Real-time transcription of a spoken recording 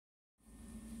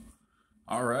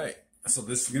All right, so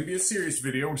this is going to be a serious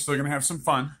video. We're still going to have some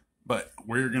fun, but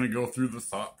we're going to go through the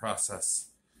thought process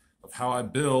of how I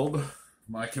build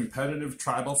my competitive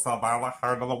tribal Selvala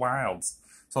Heart of the Wilds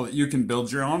so that you can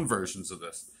build your own versions of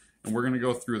this. And we're going to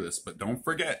go through this, but don't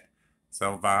forget,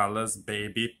 Selvala's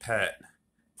baby pet,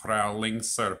 prowling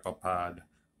serpapod.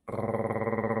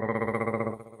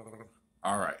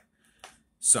 All right,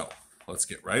 so let's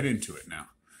get right into it now.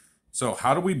 So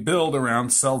how do we build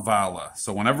around Selvala?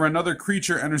 So whenever another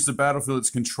creature enters the battlefield, its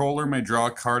controller may draw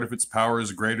a card if its power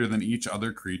is greater than each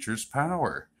other creature's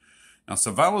power. Now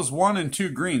Selvala's 1 and 2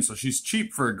 green, so she's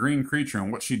cheap for a green creature,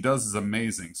 and what she does is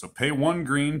amazing. So pay 1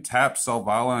 green, tap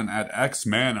Selvala, and add X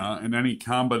mana in any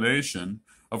combination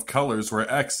of colors where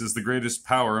X is the greatest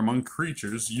power among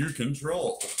creatures you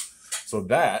control. So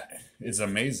that is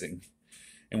amazing,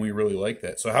 and we really like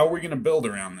that. So how are we going to build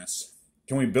around this?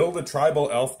 Can we build a tribal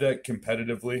elf deck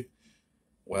competitively?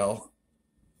 Well,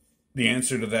 the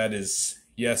answer to that is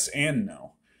yes and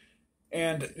no.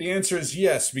 And the answer is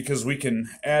yes, because we can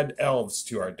add elves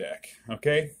to our deck,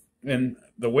 okay? And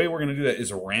the way we're going to do that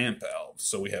is ramp elves.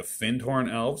 So we have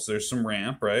Fyndhorn elves. There's some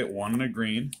ramp, right? 1 and a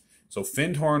green. So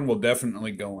Fyndhorn will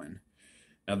definitely go in.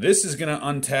 Now this is going to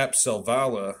untap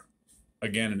Selvala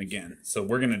again and again. So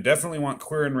we're going to definitely want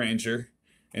Quirin Ranger,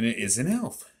 and it is an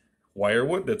elf.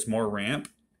 Wirewood, that's more ramp.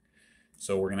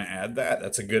 So we're going to add that.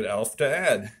 That's a good elf to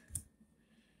add.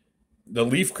 The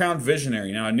Leaf Crowned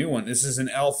Visionary. Now a new one. This is an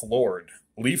elf lord.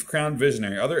 Leaf Crowned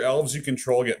Visionary. Other elves you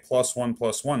control get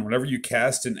 +1/+1. Whenever you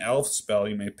cast an elf spell,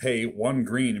 you may pay 1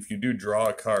 green if you do draw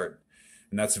a card.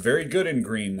 And that's very good in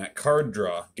green, that card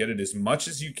draw. Get it as much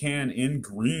as you can in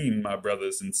green, my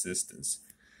brothers and sisters.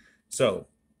 So,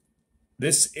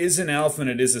 this is an elf and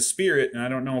it is a spirit, and I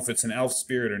don't know if it's an elf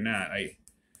spirit or not.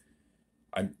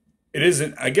 It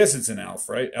isn't, I guess it's an elf,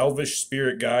 right? Elvish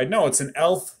spirit guide. No, it's an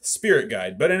elf spirit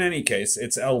guide, but in any case,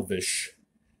 it's elvish.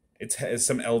 It has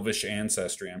some elvish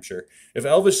ancestry, I'm sure. If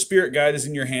elvish spirit guide is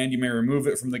in your hand, you may remove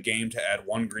it from the game to add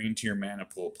 1 green to your mana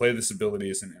pool. Play this ability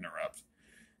as an interrupt.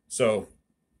 So,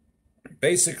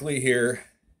 basically here,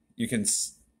 you can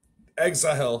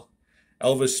exile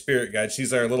elvish spirit guide.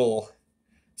 She's our little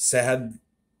sad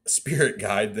spirit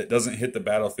guide that doesn't hit the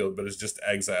battlefield, but is just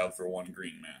exiled for 1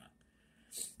 green mana.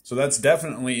 So that's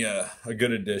definitely a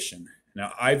good addition.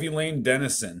 Now, Ivy Lane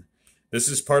Denizen. This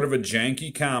is part of a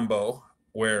janky combo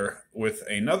where with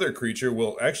another creature,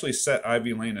 we'll actually set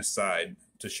Ivy Lane aside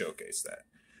to showcase that.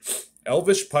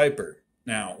 Elvish Piper.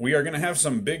 Now, we are going to have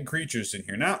some big creatures in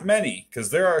here. Not many,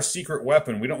 because they're our secret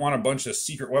weapon. We don't want a bunch of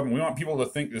secret weapon. We want people to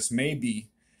think this may be,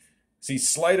 see,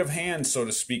 sleight of hand, so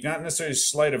to speak. Not necessarily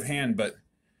sleight of hand, but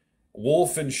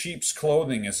wolf in sheep's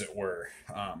clothing, as it were.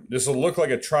 This will look like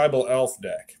a tribal elf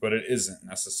deck, but it isn't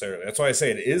necessarily. That's why I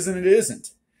say it is and it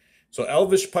isn't. So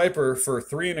Elvish Piper, for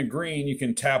 3 and a green, you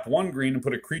can tap 1 green and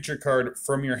put a creature card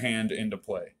from your hand into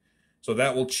play. So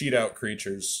that will cheat out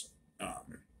creatures.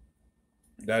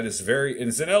 That is very, and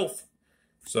it's an elf.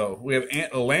 So we have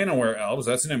Llanowar Elves.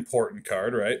 That's an important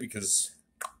card, right? Because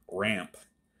ramp.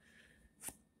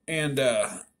 And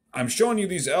I'm showing you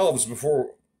these elves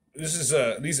before. This is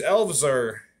these elves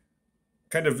are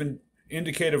kind of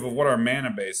indicative of what our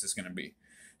mana base is going to be.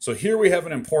 So here we have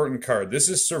an important card. This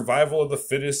is Survival of the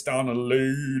Fittest on a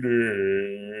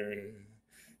Lady.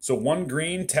 So 1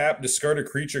 green, tap, discard a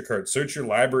creature card. Search your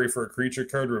library for a creature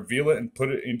card, reveal it, and put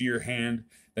it into your hand.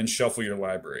 Then shuffle your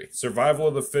library. Survival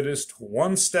of the Fittest,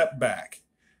 1 step back.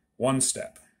 1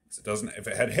 step. It doesn't. If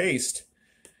it had haste,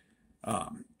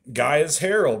 Gaia's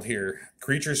Herald here.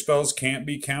 Creature spells can't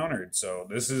be countered. So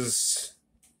this is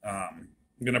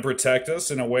going to protect us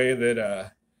in a way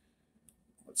that,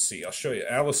 let's see, I'll show you.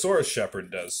 Allosaurus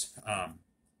Shepherd does.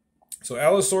 So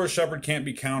Allosaurus Shepherd can't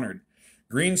be countered.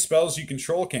 Green spells you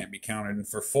control can't be countered. And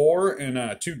for 4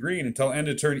 and 2 green, until end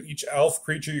of turn, each elf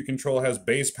creature you control has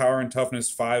base power and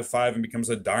toughness 5/5 and becomes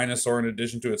a dinosaur in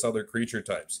addition to its other creature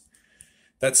types.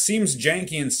 That seems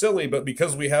janky and silly, but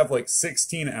because we have like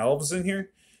 16 elves in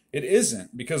here, it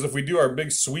isn't, because if we do our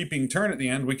big sweeping turn at the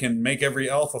end, we can make every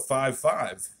elf a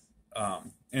 5/5.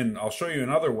 And I'll show you in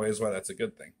other ways why that's a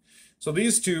good thing. So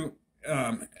these two,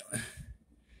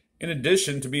 in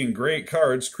addition to being great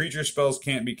cards, creature spells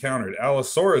can't be countered.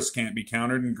 Allosaurus can't be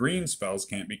countered, and green spells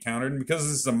can't be countered. And because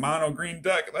this is a mono-green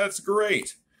deck, that's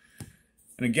great.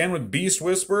 And again, with Beast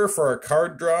Whisperer for our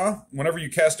card draw, whenever you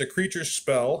cast a creature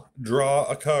spell, draw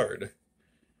a card.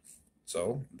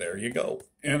 So, there you go.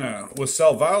 And with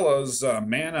Selvala's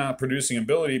mana-producing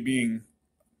ability being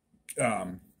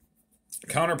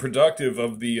counterproductive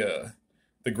of the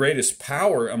greatest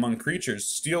power among creatures,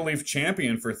 Steel Leaf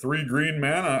Champion for 3 green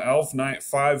mana, Elf Knight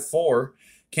 5/4,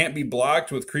 can't be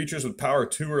blocked with creatures with power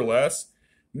 2 or less.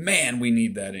 Man, we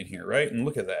need that in here, right? And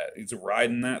look at that. He's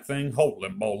riding that thing. Holy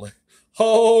moly.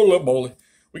 Holy moly.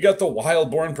 We got the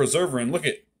Wildborn Preserver, and look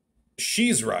at,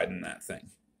 she's riding that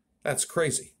thing. That's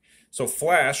crazy. So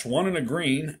flash, 1 and a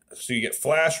green. So you get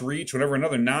flash, reach. Whenever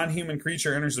another non-human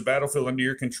creature enters the battlefield under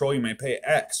your control, you may pay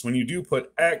X. When you do,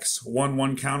 put X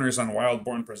 1/1 counters on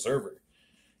Wildborn Preserver.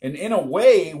 And in a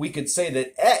way, we could say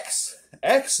that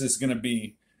X is going to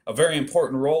be a very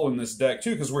important role in this deck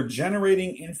too, because we're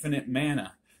generating infinite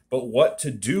mana. But what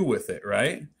to do with it,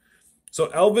 right? So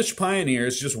Elvish Pioneer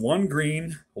is just 1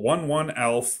 green, 1/1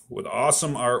 elf with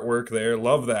awesome artwork there.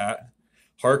 Love that.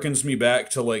 Harkens me back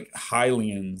to like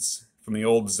Hylians from the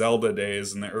old Zelda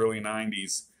days in the early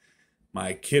 90s.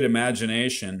 My kid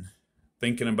imagination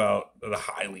thinking about the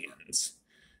Hylians.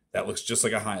 That looks just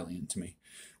like a Hylian to me.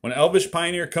 When Elvish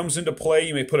Pioneer comes into play,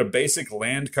 you may put a basic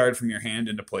land card from your hand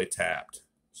into play tapped.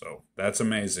 So that's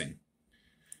amazing.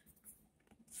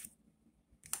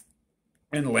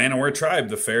 And Llanowar Tribe,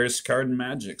 the fairest card in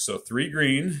Magic. So 3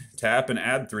 green, tap and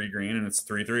add 3 green, and it's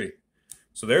 3/3.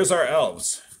 So there's our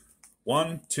elves.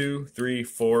 1, 2, 3,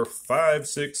 4, 5,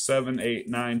 6, 7, 8,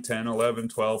 9, 10, 11,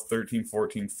 12, 13,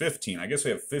 14, 15. I guess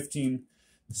we have 15,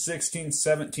 16,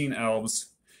 17 elves.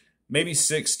 Maybe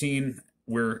 16.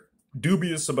 We're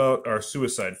dubious about our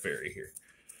Suicide Fairy here.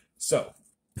 So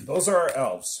those are our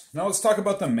elves. Now let's talk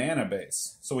about the mana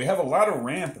base. So we have a lot of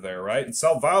ramp there, right? And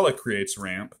Selvala creates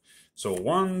ramp. So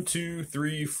 1, 2,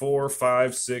 3, 4,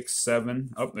 5, 6,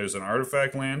 7. Oh, there's an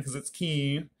artifact land because it's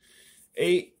key.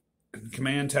 8,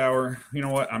 command tower. You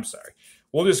know what? I'm sorry.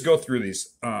 We'll just go through these.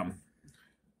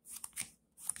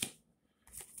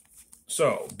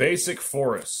 So, basic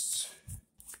forests.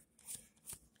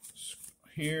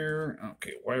 Here.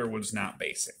 Okay, Wirewood's not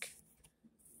basic.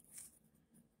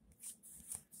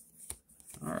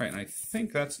 All right, and I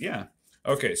think that's, yeah.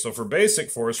 Okay, so for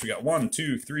basic forest, we got 1,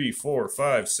 2, 3, 4,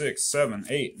 5, 6, 7,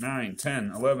 8, 9,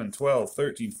 10, 11, 12,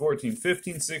 13, 14,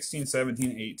 15, 16,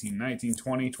 17, 18, 19,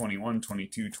 20, 21,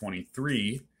 22,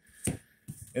 23.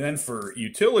 And then for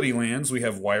utility lands, we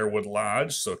have Wirewood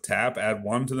Lodge. So tap, add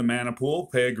 1 to the mana pool,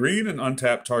 pay a green, and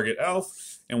untap target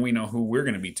elf. And we know who we're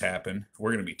going to be tapping.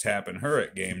 We're going to be tapping her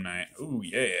at game night. Ooh,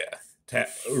 yeah. Tap.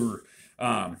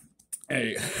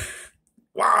 Hey.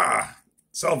 Wah!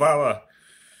 Selvala.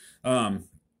 All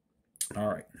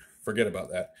right, forget about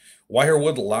that.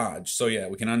 Wirewood Lodge. So yeah,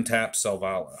 we can untap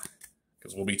Selvala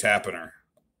because we'll be tapping her.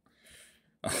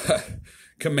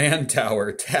 Command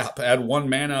Tower. Tap. Add 1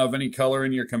 mana of any color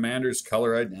in your commander's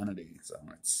color identity. So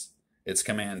it's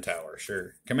Command Tower,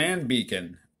 sure. Command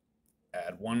Beacon.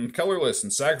 Add 1 colorless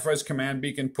and sacrifice Command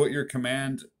Beacon. Put your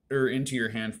command into your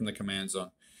hand from the command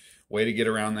zone. Way to get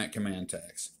around that command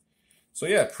tax. So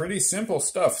yeah, pretty simple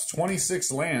stuff.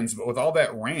 26 lands, but with all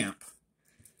that ramp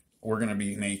we're going to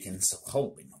be making. So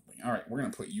holy moly. All right, we're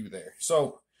going to put you there.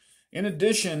 So in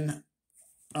addition,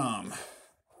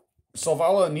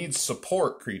 Selvala needs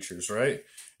support creatures, right?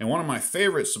 And one of my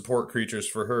favorite support creatures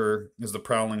for her is the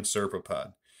Prowling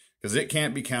Serpapod. Because it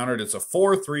can't be countered. It's a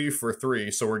 4/3 for 3.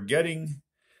 So we're getting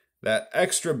that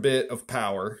extra bit of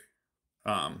power.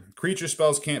 Creature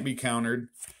spells can't be countered.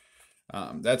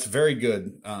 That's very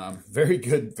good. Very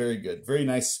good, very good. Very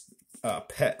nice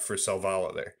pet for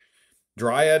Selvala there.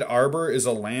 Dryad Arbor is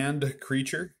a land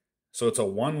creature. So it's a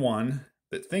 1/1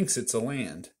 that thinks it's a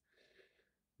land.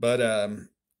 But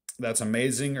that's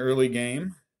amazing early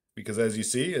game. Because as you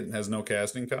see, it has no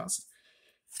casting cost.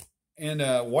 And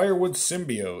Wirewood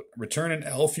Symbiote. Return an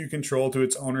elf you control to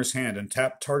its owner's hand and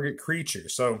tap target creature.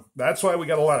 So that's why we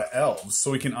got a lot of elves. So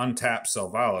we can untap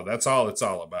Selvala. That's all it's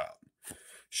all about.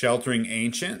 Sheltering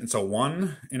Ancient. It's a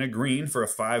 1 in a green for a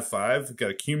 5/5. We've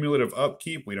got a cumulative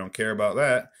upkeep. We don't care about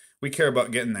that. We care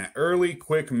about getting that early,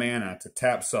 quick mana to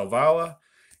tap Selvala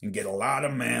and get a lot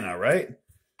of mana, right?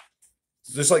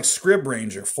 Just like Scrib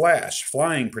Ranger, Flash,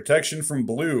 Flying, Protection from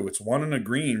Blue. It's 1 in a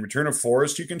green. Return a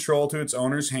forest you control to its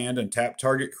owner's hand and tap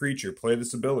target creature. Play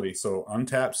this ability. So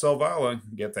untap Selvala,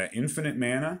 get that infinite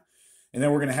mana. And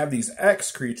then we're going to have these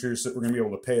X creatures that we're going to be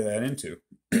able to pay that into.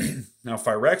 Now,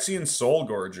 Phyrexian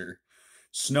Soulgorger,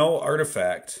 Snow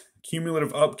Artifact,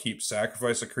 cumulative upkeep,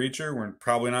 sacrifice a creature. We're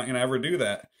probably not going to ever do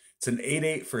that. It's an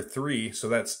 8/8 for 3, so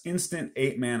that's instant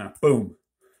 8 mana. Boom.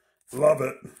 Love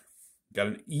it. Got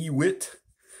an Ewit,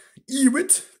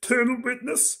 Eternal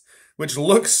Witness, which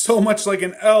looks so much like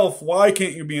an elf. Why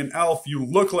can't you be an elf? You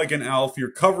look like an elf. You're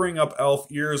covering up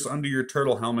elf ears under your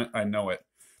turtle helmet. I know it.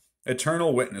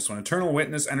 Eternal Witness. When Eternal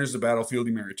Witness enters the battlefield,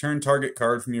 you may return target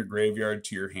card from your graveyard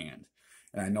to your hand.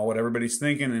 And I know what everybody's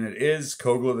thinking, and it is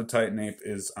Kogla the Titan Ape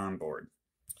is on board.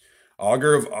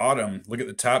 Augur of Autumn. Look at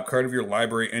the top card of your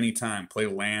library anytime. Play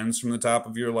lands from the top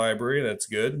of your library. That's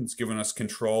good. It's giving us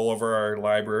control over our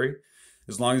library.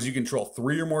 As long as you control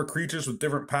 3 or more creatures with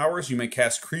different powers, you may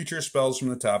cast creature spells from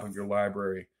the top of your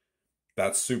library.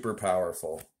 That's super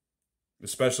powerful,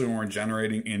 especially when we're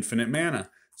generating infinite mana.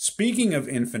 Speaking of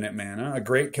infinite mana, a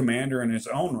great commander in his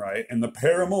own right, and the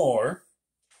paramour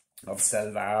of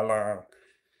cedh,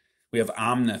 we have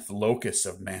Omnith, Locus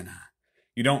of Mana.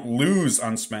 You don't lose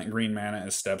unspent green mana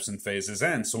as steps and phases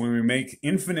end, so when we make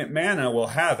infinite mana, we'll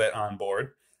have it on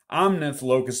board. Omnith,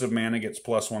 Locus of Mana, gets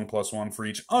 +1/+1 for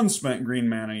each unspent green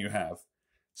mana you have.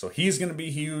 So he's going to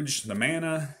be huge. The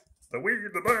mana,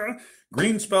 the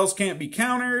green spells can't be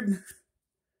countered.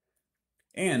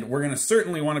 And we're going to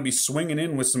certainly want to be swinging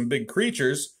in with some big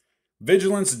creatures.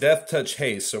 Vigilance, Death Touch,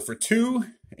 Haste. So for 2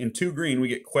 and 2 green, we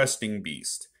get Questing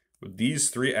Beast with these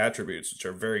 3 attributes, which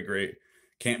are very great.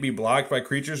 Can't be blocked by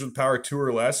creatures with power 2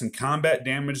 or less, and combat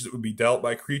damage that would be dealt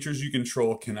by creatures you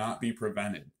control cannot be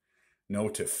prevented. No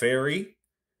Teferi,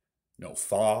 no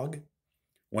Fog.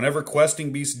 Whenever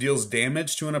Questing Beast deals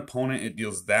damage to an opponent, it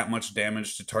deals that much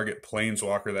damage to target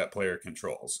planeswalker that player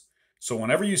controls. So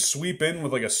whenever you sweep in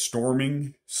with like a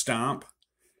Storming Stomp,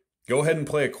 go ahead and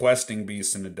play a Questing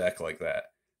Beast in a deck like that,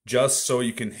 just so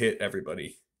you can hit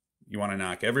everybody. You want to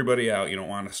knock everybody out, you don't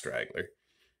want a straggler.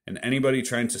 And anybody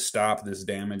trying to stop this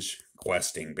damage,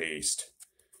 Questing Beast.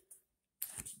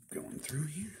 Going through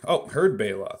here. Oh, Herd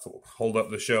Baloth will hold up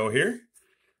the show here.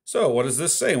 So, what does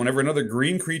this say? Whenever another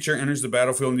green creature enters the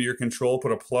battlefield under your control,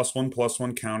 put a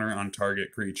 +1/+1 counter on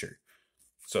target creature.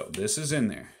 So, this is in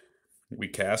there. We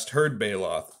cast Herd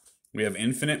Baloth. We have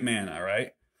infinite mana,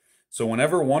 right? So,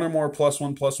 whenever 1 or more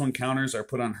 +1/+1 counters are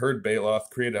put on Herd Baloth,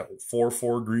 create a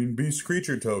 4/4 green beast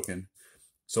creature token.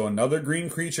 So, another green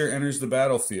creature enters the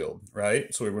battlefield,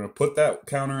 right? So, we're going to put that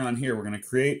counter on here. We're going to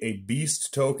create a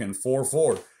beast token,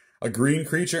 4/4. A green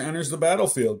creature enters the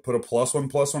battlefield. Put a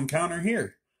 +1/+1 counter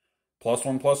here.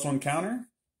 +1/+1 counter.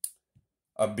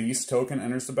 A beast token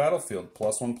enters the battlefield.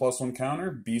 +1/+1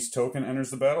 counter. Beast token enters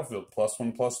the battlefield.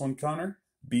 +1/+1 counter.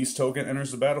 Beast token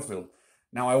enters the battlefield.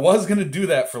 Now, I was going to do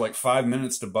that for like 5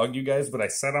 minutes to bug you guys, but I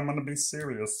said I'm going to be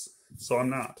serious, so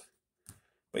I'm not.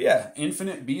 But yeah,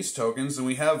 infinite beast tokens, and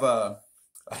we have a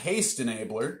haste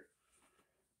enabler.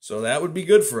 So that would be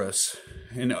good for us.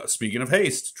 And speaking of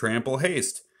haste, trample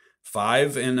haste.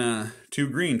 5 and 2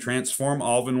 green, transform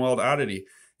Alvinweld Oddity.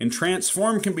 And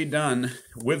transform can be done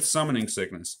with summoning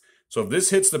sickness. So if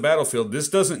this hits the battlefield, this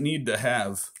doesn't need to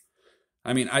have,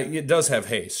 it does have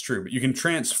haste, true, but you can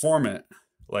transform it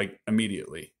like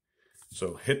immediately.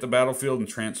 So hit the battlefield and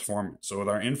transform it. So with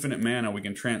our infinite mana, we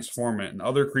can transform it, and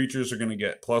other creatures are going to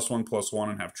get +1/+1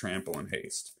 and have trample and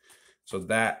haste. So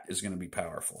that is going to be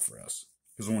powerful for us.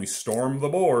 Because when we storm the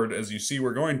board, as you see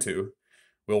we're going to,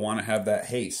 we'll want to have that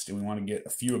haste, and we want to get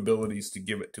a few abilities to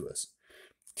give it to us.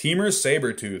 Teemer's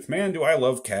Sabertooth. Man, do I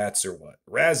love cats or what?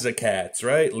 Razzacats,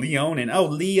 right? Leonin. Oh,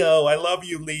 Leo. I love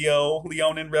you, Leo.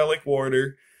 Leonin Relic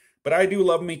Warder. But I do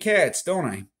love me cats, don't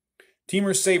I?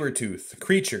 Teemer's Sabertooth.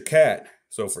 Creature, cat.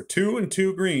 So for 2 and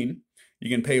 2 green, you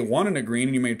can pay 1 and a green,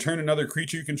 and you may turn another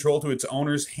creature you control to its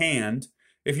owner's hand.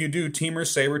 If you do,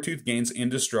 Teemer's Sabertooth gains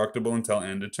indestructible until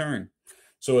end of turn.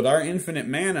 So with our infinite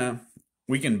mana,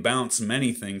 we can bounce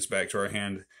many things back to our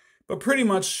hand. But pretty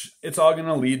much, it's all going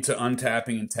to lead to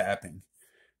untapping and tapping.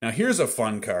 Now, here's a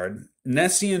fun card.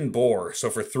 Nessian Boar. So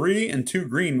for 3 and 2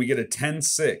 green, we get a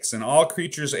 10/6. And all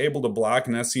creatures able to block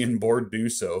Nessian Boar do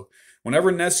so.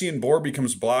 Whenever Nessian Boar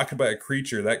becomes blocked by a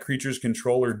creature, that creature's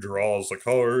controller draws a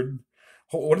card.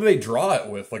 What do they draw it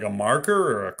with? Like a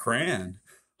marker or a crayon?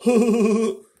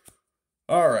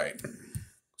 Alright.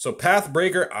 So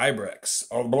Pathbreaker Ibex.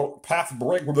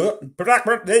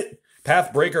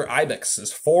 Pathbreaker Ibex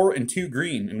is 4 and 2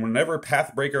 green, and whenever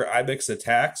Pathbreaker Ibex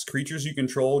attacks, creatures you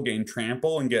control gain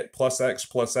trample and get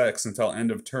 +X/+X until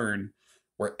end of turn,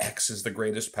 where X is the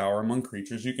greatest power among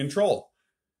creatures you control.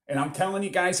 And I'm telling you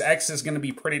guys, X is going to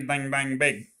be pretty dang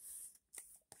big.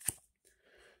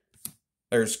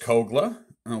 There's Kogla.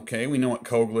 Okay, we know what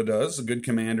Kogla does. A good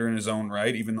commander in his own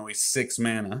right, even though he's 6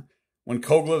 mana. When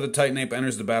Kogla the Titan Ape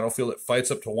enters the battlefield, it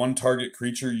fights up to 1 target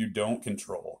creature you don't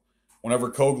control.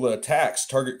 Whenever Kogla attacks,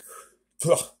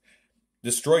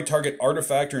 destroy target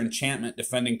artifact or enchantment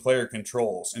defending player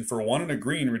controls. And for 1 and a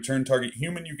green, return target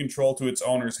human you control to its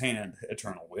owner's hand.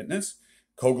 Eternal Witness.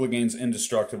 Kogla gains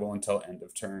indestructible until end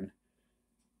of turn.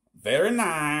 Very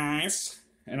nice.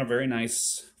 And a very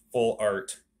nice full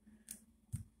art.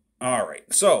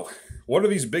 Alright, so what are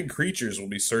these big creatures we'll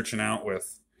be searching out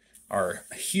with our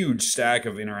huge stack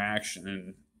of interaction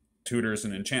and tutors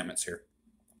and enchantments here?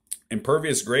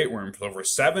 Impervious Great Worm for over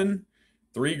 7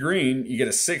 3 green, you get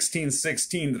a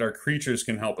 16/16 that our creatures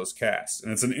can help us cast.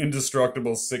 And it's an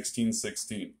indestructible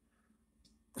 16/16.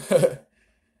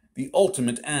 The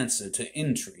ultimate answer to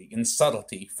intrigue and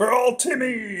subtlety for all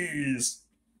Timmies!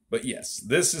 But yes,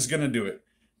 this is going to do it.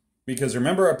 Because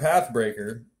remember our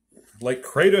Pathbreaker, like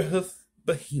Craterhoof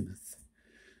Behemoth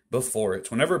before it.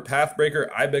 Whenever Pathbreaker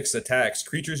Ibex attacks,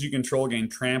 creatures you control gain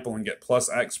trample and get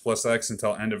 +X/+X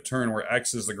until end of turn, where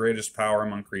X is the greatest power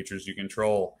among creatures you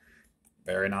control.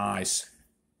 Very nice.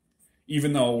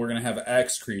 Even though we're going to have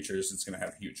X creatures, it's going to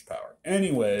have huge power.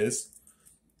 Anyways,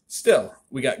 still,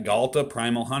 we got Galta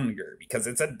Primal Hunger, because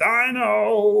it's a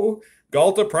dino!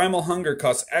 Galta Primal Hunger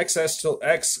costs X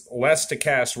less to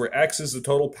cast, where X is the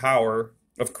total power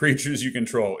of creatures you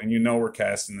control, and you know we're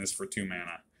casting this for 2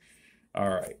 mana.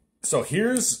 Alright, so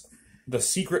here's the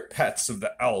secret pets of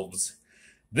the elves.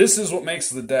 This is what makes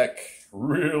the deck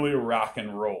really rock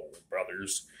and roll,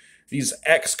 brothers. These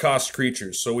X cost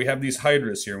creatures. So we have these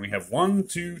Hydras here, and we have 1,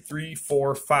 2, 3,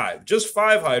 4, 5. Just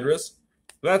 5 Hydras.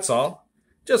 That's all.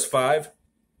 Just 5.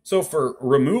 So for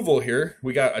removal here,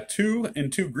 we got a 2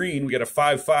 and 2 green. We got a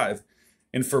 5/5.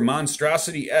 And for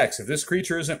Monstrosity X, if this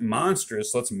creature isn't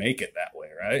monstrous, let's make it that way,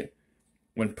 right?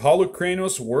 When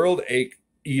Polukranos World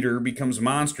Eater becomes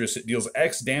monstrous, it deals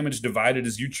X damage divided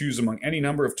as you choose among any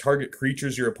number of target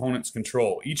creatures your opponents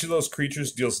control. Each of those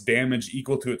creatures deals damage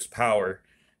equal to its power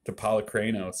to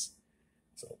Polukranos.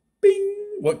 So, bing!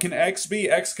 What can X be?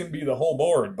 X can be the whole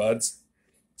board, buds.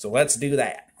 So let's do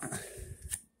that.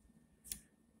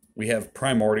 We have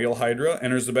Primordial Hydra.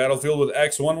 Enters the battlefield with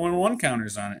X/1/1/1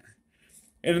 counters on it.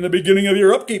 And in the beginning of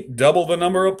your upkeep, double the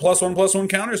number of +1/+1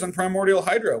 counters on Primordial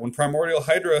Hydra. When Primordial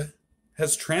Hydra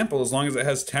has trample, as long as it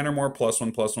has 10 or more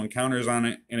 +1/+1 counters on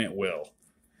it, and it will.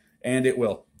 And it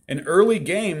will. In early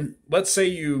game, let's say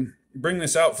you bring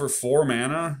this out for 4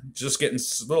 mana, just getting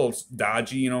a little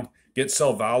dodgy, you know, get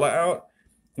Selvala out.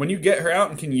 When you get her out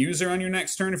and can use her on your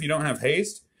next turn if you don't have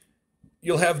haste,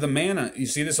 you'll have the mana. You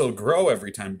see, this will grow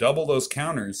every time. Double those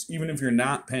counters, even if you're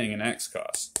not paying an X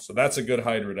cost. So that's a good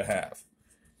Hydra to have.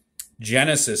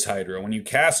 Genesis Hydra. When you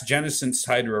cast Genesis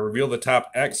Hydra, reveal the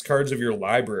top X cards of your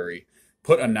library.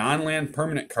 Put a non-land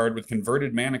permanent card with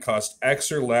converted mana cost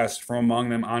X or less from among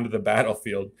them onto the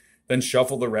battlefield. Then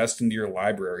shuffle the rest into your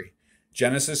library.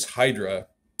 Genesis Hydra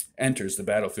enters the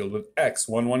battlefield with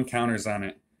X/1/1 counters on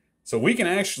it. So we can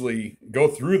actually go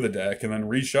through the deck and then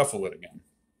reshuffle it again.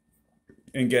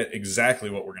 And get exactly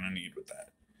what we're going to need with that.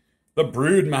 The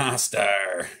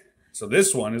Broodmaster. So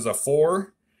this one is a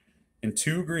 4 and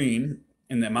 2 green.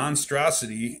 And the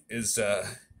monstrosity is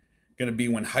going to be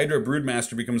when Hydra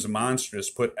Broodmaster becomes monstrous,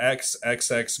 put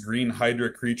XX green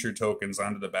Hydra creature tokens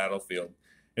onto the battlefield.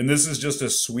 And this is just a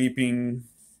sweeping...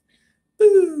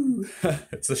 Boo!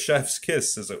 It's a chef's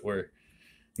kiss, as it were.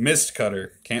 Mist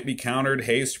Cutter. Can't be countered.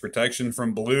 Haste. Protection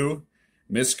from blue.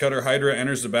 Mist Cutter Hydra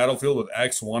enters the battlefield with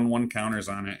X/1/1 counters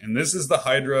on it. And this is the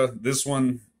Hydra. This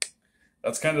one,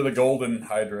 that's kind of the golden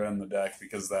Hydra in the deck,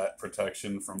 because that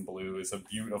protection from blue is a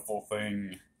beautiful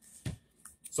thing.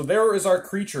 So there is our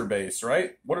creature base,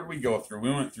 right? What did we go through? We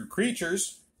went through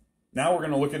creatures. Now we're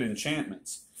going to look at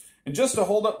enchantments. And just to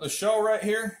hold up the show right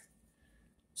here,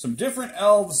 some different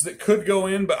elves that could go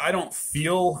in, but I don't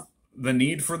feel the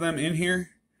need for them in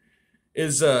here,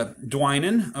 is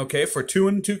Dwynen. Okay, for 2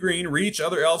 and 2 green, reach,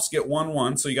 other elves get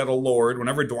 1/1, so you got a Lord.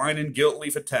 Whenever Dwynen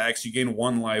Guiltleaf attacks, you gain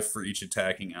 1 life for each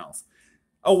attacking elf.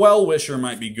 A Well-Wisher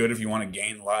might be good if you want to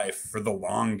gain life for the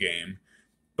long game.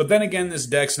 But then again, this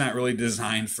deck's not really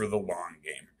designed for the long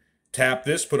game. Tap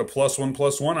this, put a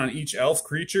 +1/+1 on each elf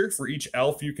creature for each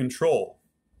elf you control.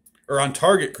 Or on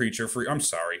target creature for... I'm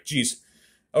sorry, jeez.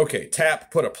 Okay,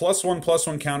 tap, put a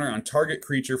 +1/+1 counter on target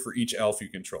creature for each elf you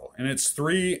control. And it's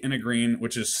 3 and a green,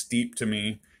 which is steep to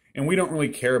me. And we don't really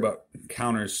care about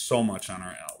counters so much on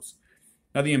our elves.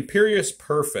 Now the Imperious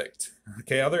Perfect.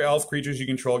 Okay, other elf creatures you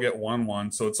control get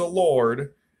 1/1, so it's a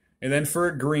Lord. And then for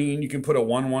a green, you can put a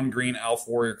 1/1 green elf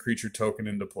warrior creature token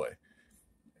into play.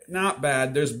 Not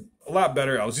bad. There's a lot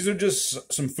better elves. These are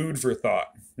just some food for thought.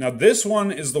 Now this one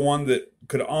is the one that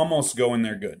could almost go in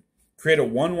there good. Create a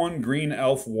 1/1 green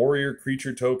elf warrior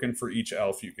creature token for each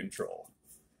elf you control.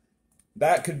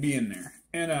 That could be in there.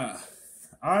 And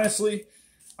honestly,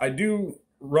 I do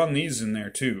run these in there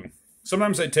too.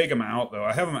 Sometimes I take them out though.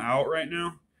 I have them out right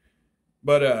now.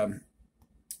 But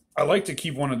I like to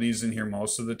keep one of these in here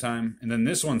most of the time. And then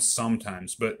this one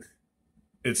sometimes. But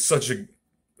it's such a...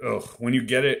 Ugh, when you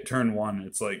get it turn 1,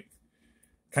 it's like...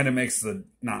 kind of makes the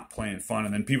not playing fun.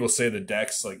 And then people say the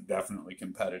deck's like definitely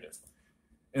competitive.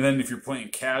 And then if you're playing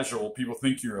casual, people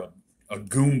think you're a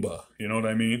Goomba. You know what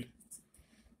I mean?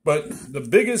 But the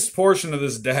biggest portion of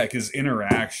this deck is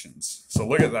interactions. So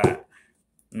look at that.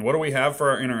 And what do we have for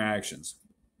our interactions?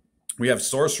 We have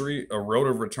Sorcery, a Road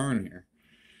of Return here.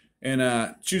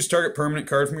 And choose target permanent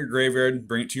card from your graveyard,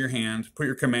 bring it to your hand, put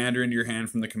your commander into your hand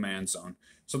from the command zone.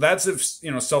 So that's if,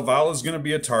 you know, Selvala is going to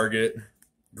be a target.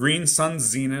 Green Sun's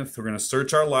Zenith, we're going to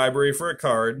search our library for a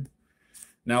card.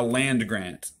 Now Land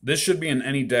Grant. This should be in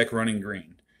any deck running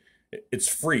green. It's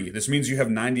free. This means you have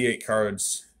 98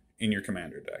 cards in your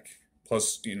commander deck.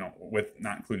 Plus, you know, with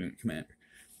not including the commander.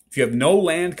 If you have no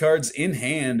land cards in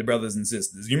hand, brothers and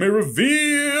sisters, you may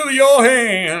reveal your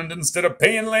hand instead of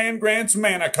paying land grants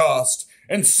mana cost,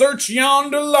 and search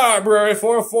yonder library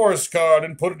for a forest card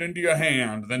and put it into your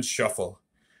hand, then shuffle.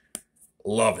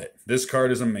 Love it. This card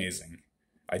is amazing.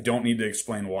 I don't need to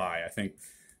explain why. I think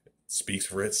it speaks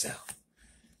for itself.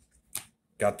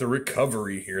 Got the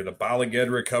Recovery here, the Bala Ged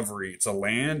Recovery. It's a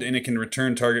land, and it can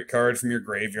return target card from your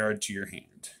graveyard to your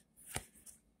hand.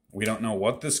 We don't know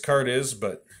what this card is,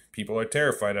 but people are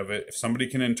terrified of it. If somebody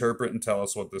can interpret and tell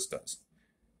us what this does.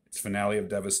 It's Finale of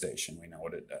Devastation. We know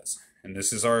what it does. And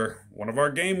this is one of our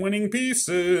game-winning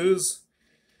pieces.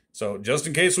 So just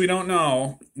in case we don't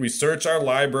know, we search our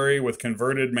library with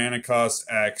converted mana cost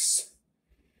X.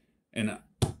 And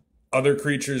other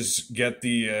creatures get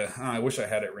the... I wish I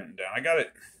had it written down. I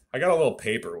got a little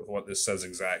paper with what this says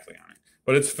exactly on it.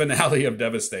 But it's Finale of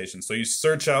Devastation. So you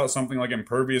search out something like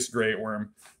Impervious Great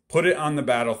Worm, put it on the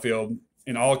battlefield,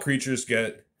 and all creatures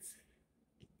get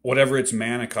whatever its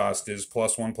mana cost is,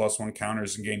 +1/+1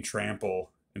 counters, and gain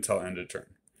trample until end of turn.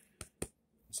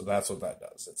 So that's what that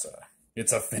does.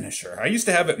 It's a finisher. I used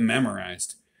to have it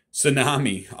memorized.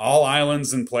 Tsunami. All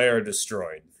islands in play are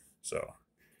destroyed. So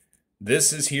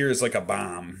this is here is like a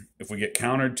bomb. If we get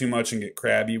countered too much and get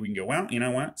crabby, we can go, well, you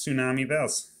know what? Tsunami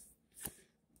this.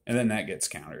 And then that gets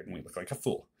countered, and we look like a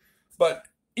fool. But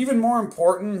even more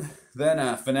important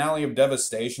than Finale of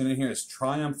Devastation in here is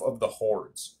Triumph of the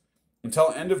Hordes.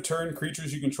 Until end of turn,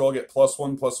 creatures you control get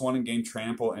 +1/+1 and gain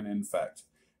trample and infect.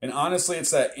 And honestly,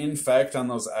 it's that infect on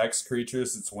those X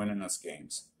creatures that's winning us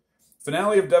games.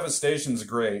 Finale of Devastation's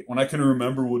great. When I can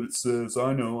remember what it says,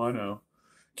 I know.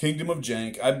 Kingdom of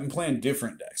Jank. I've been playing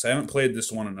different decks. I haven't played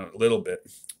this one in a little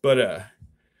bit. But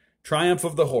Triumph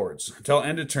of the Hordes. Until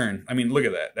end of turn. I mean, look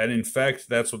at that. That infect,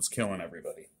 that's what's killing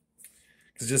everybody.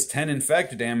 Because just 10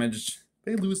 infect damage,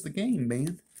 they lose the game,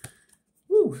 man.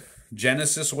 Woo.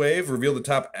 Genesis Wave. Reveal the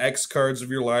top X cards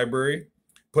of your library.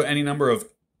 Put any number of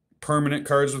permanent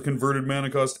cards with converted mana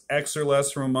cost X or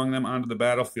less from among them onto the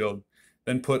battlefield.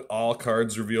 Then put all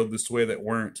cards revealed this way that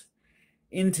weren't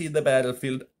into the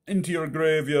battlefield, into your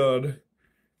graveyard.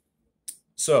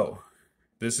 So,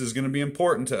 this is going to be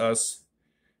important to us.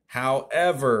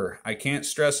 However, I can't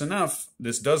stress enough,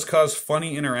 this does cause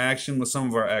funny interaction with some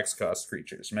of our X-cost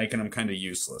creatures, making them kind of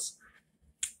useless.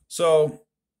 So,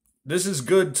 this is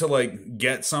good to, like,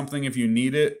 get something if you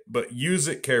need it, but use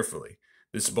it carefully.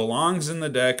 This belongs in the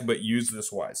deck, but use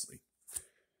this wisely.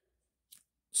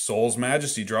 Soul's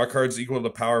Majesty. Draw cards equal to the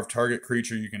power of target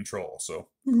creature you control. So,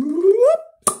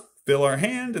 fill our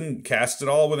hand and cast it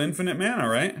all with infinite mana,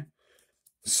 right?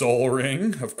 Soul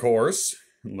Ring, of course.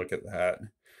 Look at that.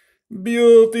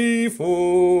 Beautiful.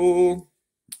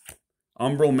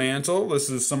 Umbral Mantle. This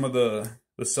is some of the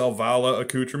Selvala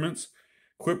accoutrements.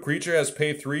 Equipped creature has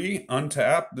pay 3,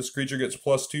 untap. This creature gets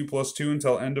 +2/+2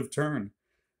 until end of turn.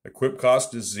 Equip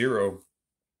cost is 0.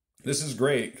 This is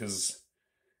great because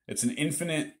it's an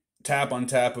infinite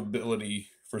tap-untap ability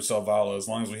for Selvala. As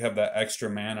long as we have that extra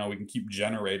mana, we can keep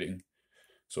generating.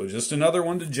 So just another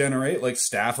one to generate, like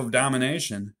Staff of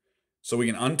Domination. So we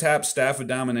can untap Staff of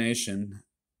Domination,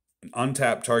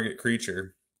 untap target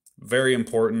creature. Very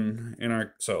important in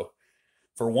our... So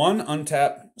for 1,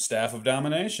 untap Staff of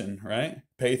Domination, right?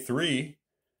 Pay 3,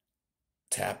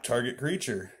 tap target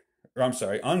creature. Or I'm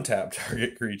sorry, untap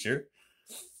target creature.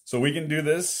 So we can do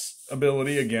this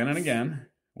ability again and again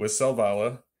with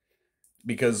Selvala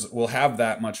because we'll have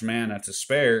that much mana to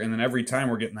spare, and then every time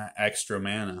we're getting that extra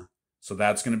mana. So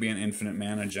that's going to be an infinite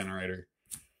mana generator.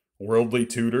 Worldly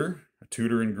Tutor, a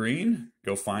tutor in green.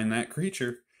 Go find that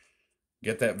creature.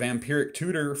 Get that vampiric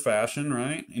tutor fashion,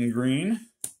 right? In green.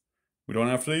 We don't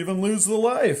have to even lose the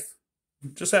life.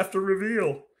 Just have to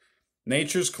reveal.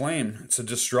 Nature's Claim. It's a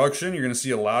destruction. You're going to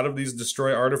see a lot of these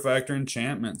destroy artifact or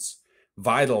enchantments.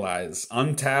 Vitalize.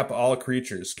 Untap all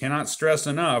creatures. Cannot stress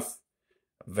enough.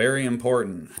 Very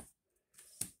important.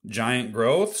 Giant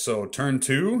Growth. So turn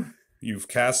 2, you've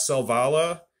cast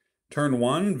Selvala. Turn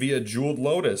 1 via Jeweled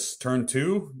Lotus. Turn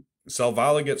 2,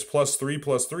 Selvala gets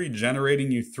 +3/+3,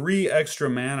 generating you 3 extra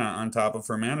mana on top of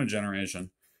her mana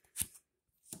generation.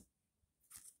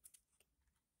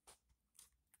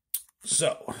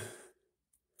 So,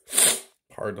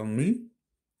 pardon me.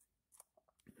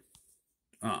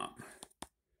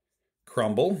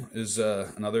 Crumble is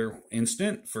another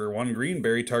instant for 1 green.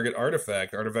 Bury target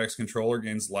artifact. Artifact's controller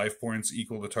gains life points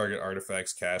equal to target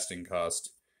artifact's casting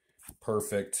cost.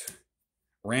 Perfect.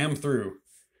 Ram through.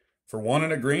 For 1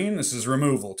 and a green, this is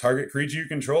removal. Target creature you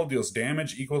control deals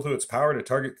damage equal to its power to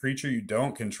target creature you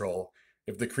don't control.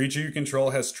 If the creature you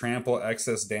control has trample,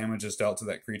 excess damage is dealt to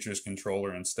that creature's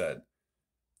controller instead.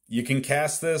 You can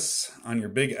cast this on your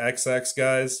big XX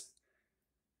guys,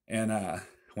 and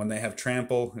when they have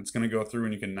trample, it's going to go through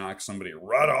and you can knock somebody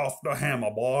right off the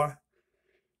hammer, boy.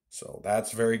 So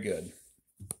that's very good.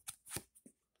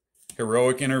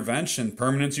 Heroic Intervention.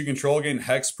 Permanents you control gain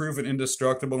hexproof and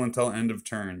indestructible until end of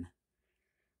turn.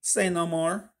 Say no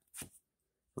more.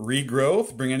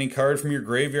 Regrowth. Bring any card from your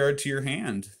graveyard to your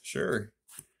hand. Sure.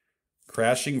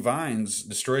 Crashing Vines.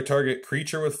 Destroy target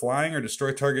creature with flying or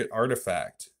destroy target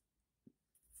artifact.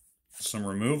 Some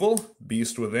removal.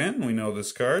 Beast Within. We know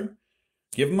this card.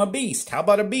 Give him a beast. How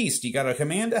about a beast? You got a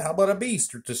commander? How about a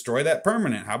beast? Destroy that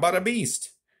permanent. How about a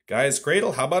beast? Guy's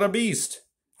Cradle? How about a beast?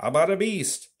 How about a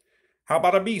beast? How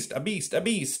about a beast? A beast. A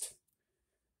beast.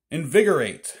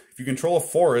 Invigorate. If you control a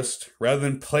forest, rather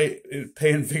than pay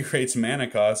Invigorate's mana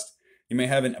cost, you may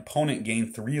have an opponent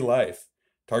gain 3 life.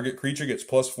 Target creature gets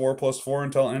 +4/+4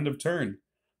 until end of turn.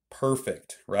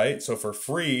 Perfect, right? So for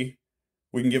free,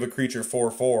 we can give a creature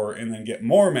 4/4 and then get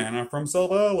more mana from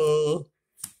Selvala.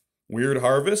 Weird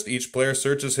Harvest. Each player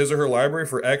searches his or her library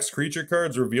for X creature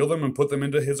cards, reveal them, and put them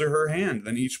into his or her hand.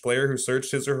 Then each player who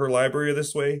searched his or her library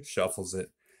this way shuffles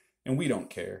it. And we don't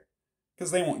care,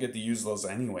 because they won't get to use those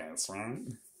anyways, right?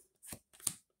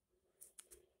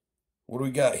 What do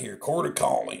we got here? Court of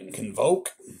Calling.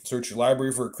 Convoke. Search your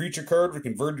library for a creature card with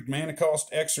converted mana cost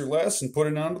X or less and put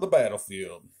it onto the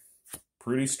battlefield.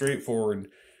 Pretty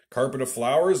straightforward. Carpet of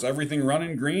Flowers. Everything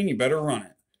running green, you better run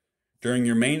it. During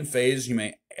your main phase, you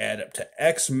may add up to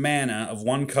X mana of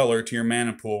 1 color to your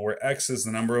mana pool, where X is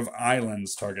the number of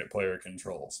islands target player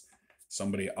controls.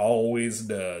 Somebody always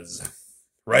does.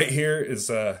 Right here is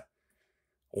a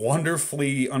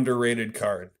wonderfully underrated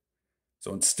card.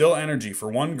 So it's still energy.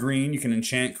 For 1 green, you can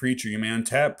enchant creature. You may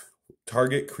untap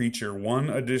target creature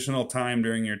 1 additional time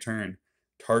during your turn.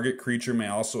 Target creature may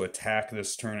also attack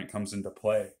this turn it comes into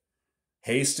play.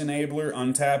 Haste Enabler,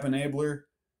 Untap Enabler.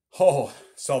 Oh,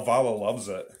 Selvala loves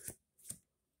it.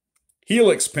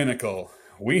 Helix Pinnacle.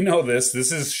 We know this.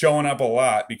 This is showing up a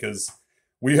lot because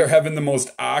we are having the most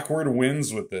awkward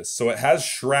wins with this. So it has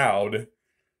Shroud.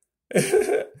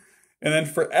 And then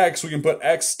for X, we can put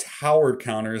X tower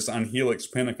counters on Helix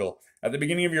Pinnacle. At the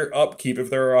beginning of your upkeep, if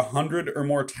there are 100 or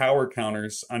more tower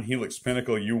counters on Helix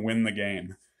Pinnacle, you win the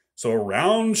game. So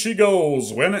around she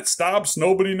goes. When it stops,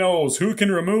 nobody knows. Who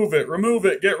can remove it? Remove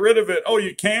it. Get rid of it. Oh,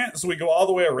 you can't? So we go all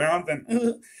the way around,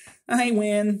 then I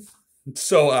win. It's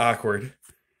so awkward.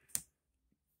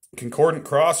 Concordant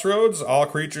Crossroads. All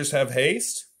creatures have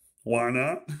haste. Why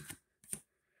not?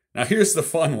 Now here's the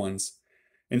fun ones.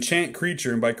 Enchant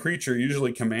creature, and by creature,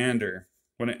 usually commander.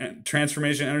 When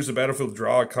transformation enters the battlefield,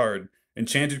 draw a card.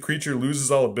 Enchanted creature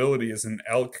loses all ability as an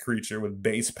elk creature with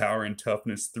base power and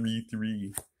toughness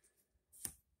 3/3.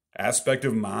 Aspect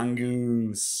of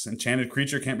Mongoose. Enchanted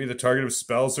creature can't be the target of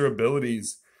spells or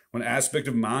abilities. When Aspect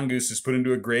of Mongoose is put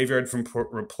into a graveyard from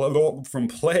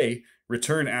play,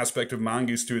 return Aspect of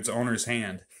Mongoose to its owner's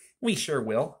hand. We sure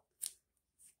will.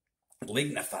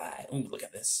 Lignify. Ooh, look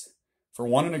at this. For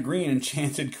 1 and a green,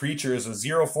 enchanted creature is a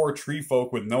 0/4 tree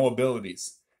folk with no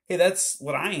abilities. Hey, that's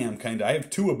what I am, kinda. I have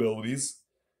 2 abilities.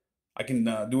 I can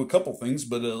do a couple things,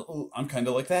 but I'm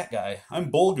kinda like that guy.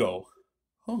 I'm Bulgo.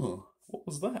 Oh, what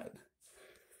was that?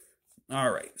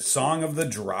 Alright, Song of the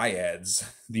Dryads.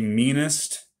 The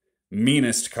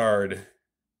meanest card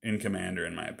in Commander,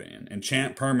 in my opinion.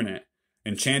 Enchant permanent.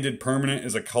 Enchanted permanent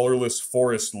is a colorless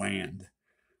forest land.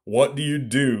 What do you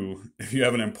do if you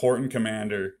have an important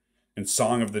commander and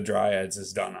Song of the Dryads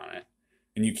is done on it,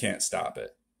 and you can't stop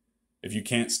it? If you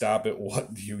can't stop it,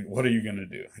 what are you gonna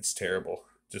do? It's terrible.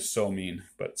 Just so mean,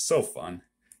 but so fun.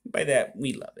 By that,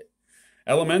 we love it.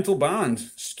 Elemental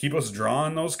Bond. Just keep us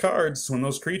drawing those cards when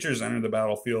those creatures enter the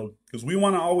battlefield, because we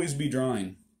want to always be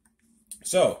drawing.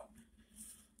 So,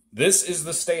 this is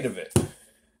the state of it.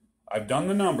 I've done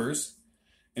the numbers,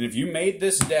 and if you made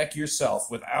this deck yourself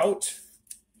without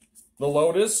the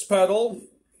Lotus Petal,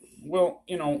 well,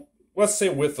 you know, let's say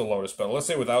with the Lotus Petal. Let's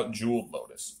say without Jeweled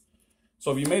Lotus.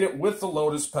 So if you made it with the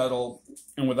Lotus Petal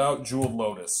and without Jeweled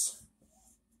Lotus,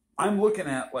 I'm looking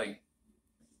at like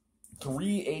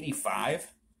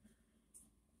 385.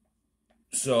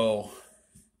 So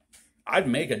I'd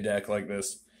make a deck like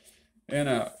this.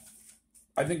 And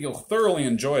I think you'll thoroughly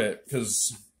enjoy it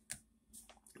because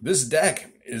this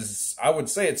deck is, I would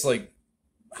say it's like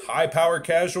high power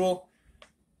casual.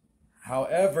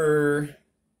 However,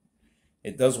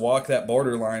 it does walk that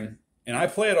borderline. And I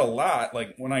play it a lot.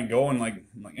 Like when I go and I'm like,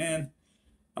 man,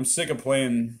 I'm sick of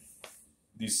playing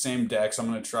these same decks. I'm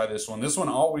going to try this one. This one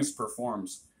always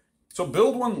performs. So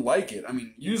build one like it. I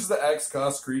mean, use the X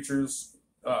cost creatures.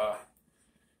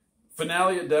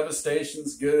 Finale of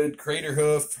Devastation's good. Crater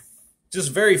Hoof,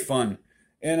 just very fun.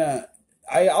 And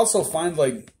I also find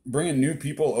like bringing new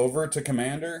people over to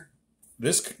Commander,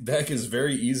 this deck is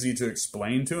very easy to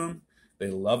explain to them. They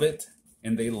love it,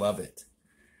 and they love it.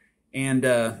 And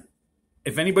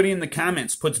if anybody in the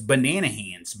comments puts banana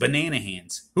hands,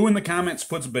 who in the comments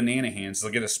puts banana hands,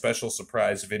 they'll get a special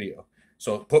surprise video.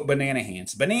 So put banana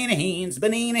hands, oh, banana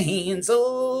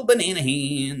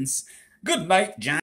hands. Good night, John.